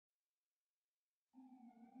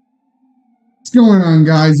Going on,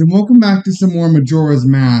 guys, and welcome back to some more Majora's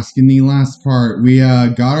Mask. In the last part, we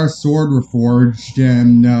got our sword reforged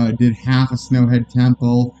and did half a Snowhead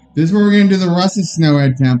Temple. This is where we're going to do the rest of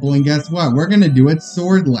Snowhead Temple, and guess what? We're going to do it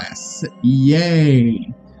swordless.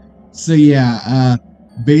 Yay! So yeah,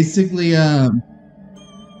 basically,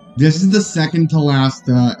 this is the second to last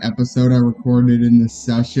episode I recorded in this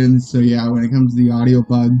session. So yeah, when it comes to the audio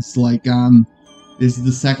bugs, like, this is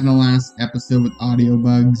the second to last episode with audio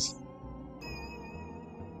bugs.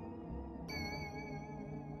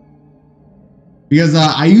 Because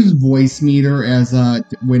I use Voice Meter as a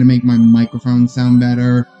way to make my microphone sound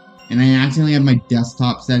better, and I accidentally had my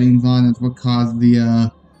desktop settings on. That's what caused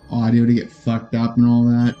the audio to get fucked up and all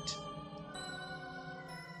that.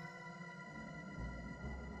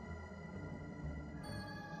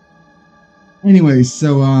 Anyway,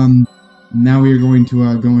 so now we are going to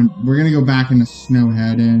we're gonna go back into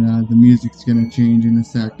Snowhead, and the music's gonna change in a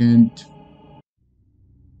second.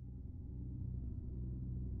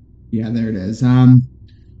 Yeah, there it is.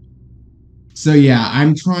 So yeah,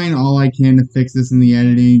 I'm trying all I can to fix this in the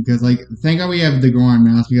editing, because, like, thank God we have the Goron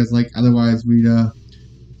Mask, because, like, otherwise we'd, I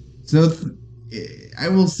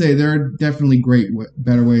will say there are definitely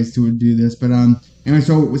better ways to do this, but, anyway,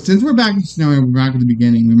 so since we're back in Snow and we're back at the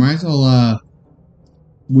beginning, we might as well,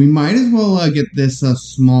 get this,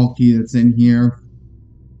 small key that's in here.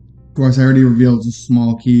 Of course, I already revealed it's a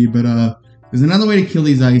small key, but, there's another way to kill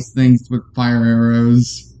these ice things with fire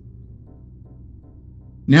arrows.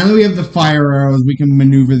 Now that we have the fire arrows, we can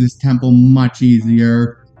maneuver this temple much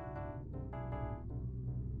easier.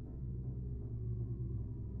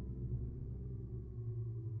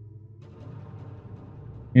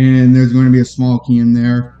 And there's going to be a small key in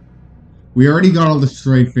there. We already got all the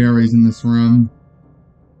stray fairies in this room.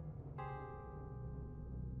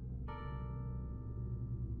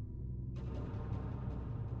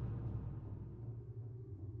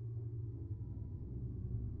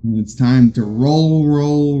 And it's time to roll.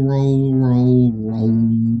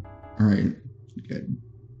 Alright, good.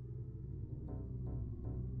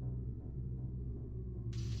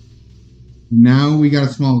 Now we got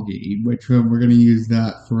a small key, which we're going to use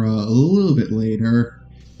that for a little bit later.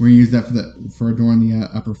 We're going to use that for a door on the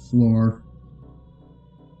upper floor.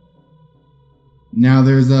 Now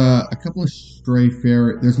there's a couple of stray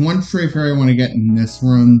fairy. There's one stray fairy I want to get in this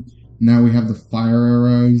room. Now we have the fire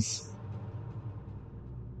arrows.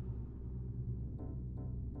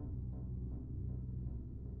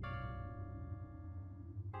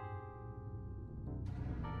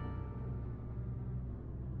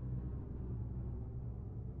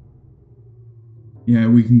 Yeah,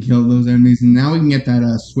 we can kill those enemies, and now we can get that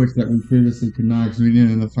switch that we previously could not, because we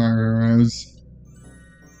didn't have the fire arrows.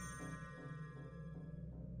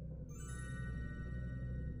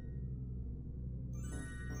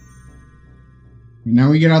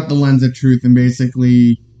 Now we get out the Lens of Truth, and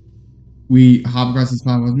basically we hop across this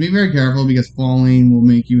platform. Be very careful, because falling will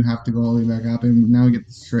make you have to go all the way back up, and now we get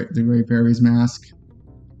the Great Fairy's Mask.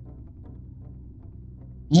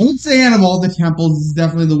 I would say out of all the temples, this is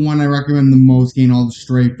definitely the one I recommend the most, getting all the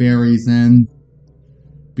stray fairies in.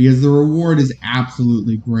 Because the reward is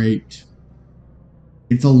absolutely great.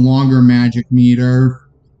 It's a longer magic meter.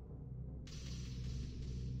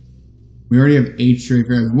 We already have 8 stray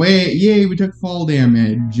fairies. Wait, yay, we took fall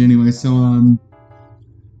damage. Anyway, so now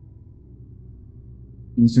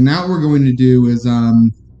what we're going to do is,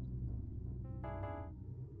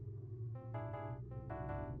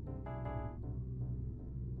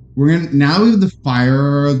 now we have the fire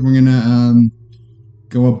arrows, we're gonna,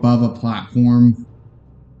 go above a platform.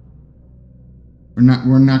 We're not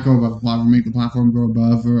go above the platform, make the platform go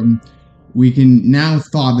above. We can now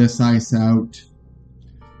thaw this ice out.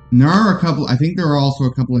 And there are I think there are also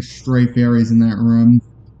a couple of stray fairies in that room.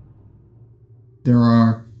 There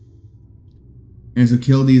are. And so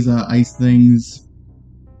kill these, ice things.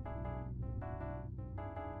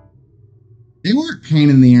 They were a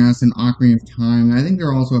pain in the ass in Ocarina of Time. I think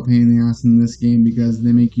they're also a pain in the ass in this game because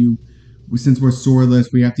they make you, since we're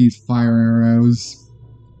swordless, we have to use fire arrows.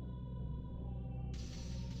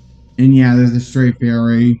 And yeah, there's a stray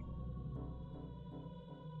fairy.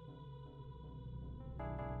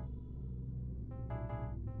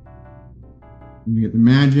 We get the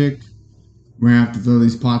magic. We're gonna have to throw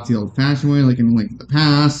these pots the old-fashioned way, like in Link to the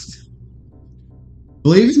Past.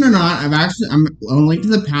 Believe it or not, Link to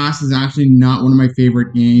the Past is actually not one of my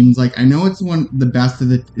favorite games. Like, I know it's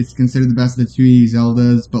it's considered the best of the 2D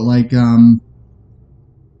Zeldas, but, like, I'm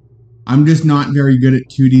just not very good at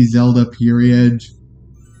 2D Zelda, period.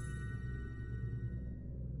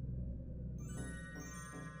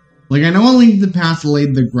 Like, I know A Link to the Past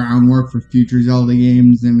laid the groundwork for future Zelda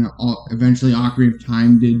games, and eventually Ocarina of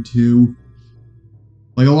Time did too.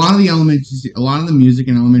 Like, a lot of the music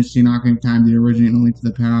and elements in Ocarina of Time did originate in A Link to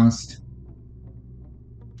the Past.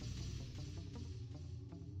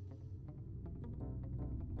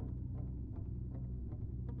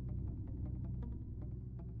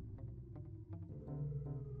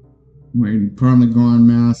 Wait, put on the Goron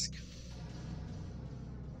mask.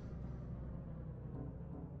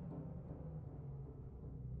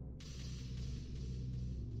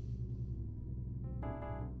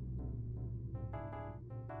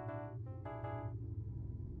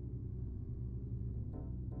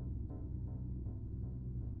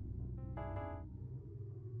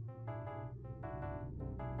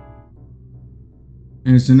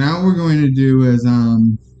 And so now what we're going to do is,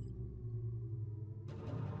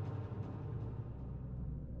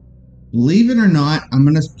 believe it or not, I'm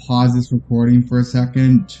going to pause this recording for a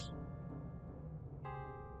second.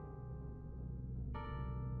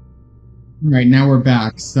 Alright, now we're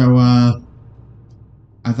back. So,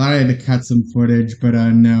 I thought I had to cut some footage, but,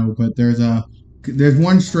 no. But there's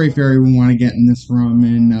one stray fairy we want to get in this room,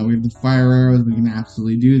 and, we have the fire arrows. We can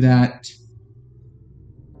absolutely do that.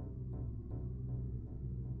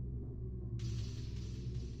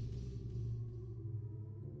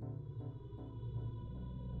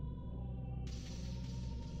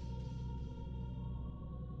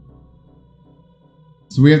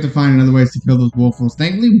 So we have to find another ways to kill those wolfos.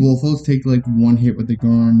 Thankfully, wolfos take like one hit with the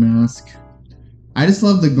Goron mask. I just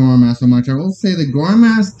love the Goron mask so much. I will say the Goron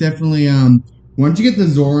mask definitely, once you get the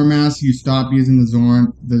Zora mask, you stop using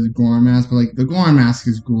the Goron mask, but like, the Goron mask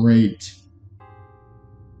is great.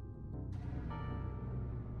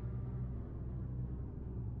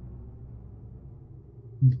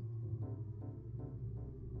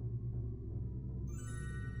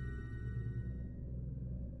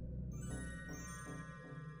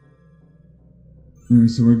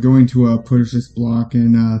 So we're going to, push this block,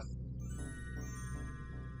 and,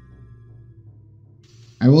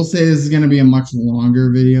 I will say this is going to be a much longer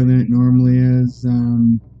video than it normally is.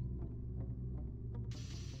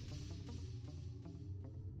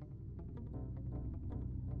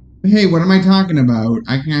 But hey, what am I talking about?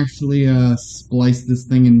 I can actually, splice this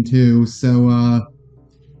thing in two, so,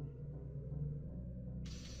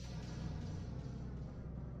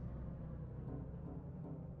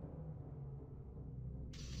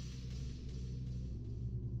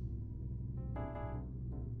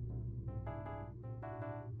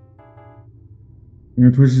 I'm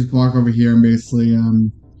gonna push this block over here and basically,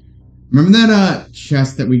 remember that,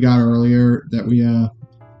 chest that we got earlier that we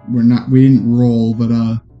didn't roll, but,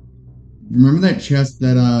 remember that chest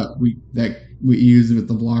that, we used with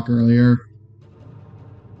the block earlier?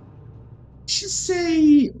 Let's just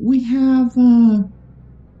say we have,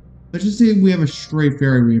 let's just say we have a stray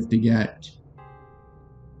fairy we have to get.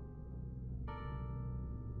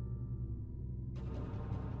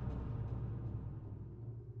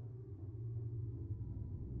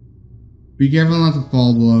 Be careful not to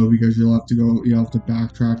fall below because you'll have to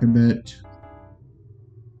backtrack a bit.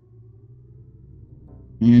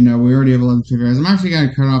 And we already have 11 figures. I'm actually going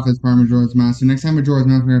to cut off this part of Majora's Mask. So next time Majora's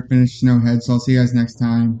Mask, we're going to finish Snowhead. So I'll see you guys next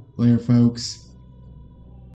time. Later, folks.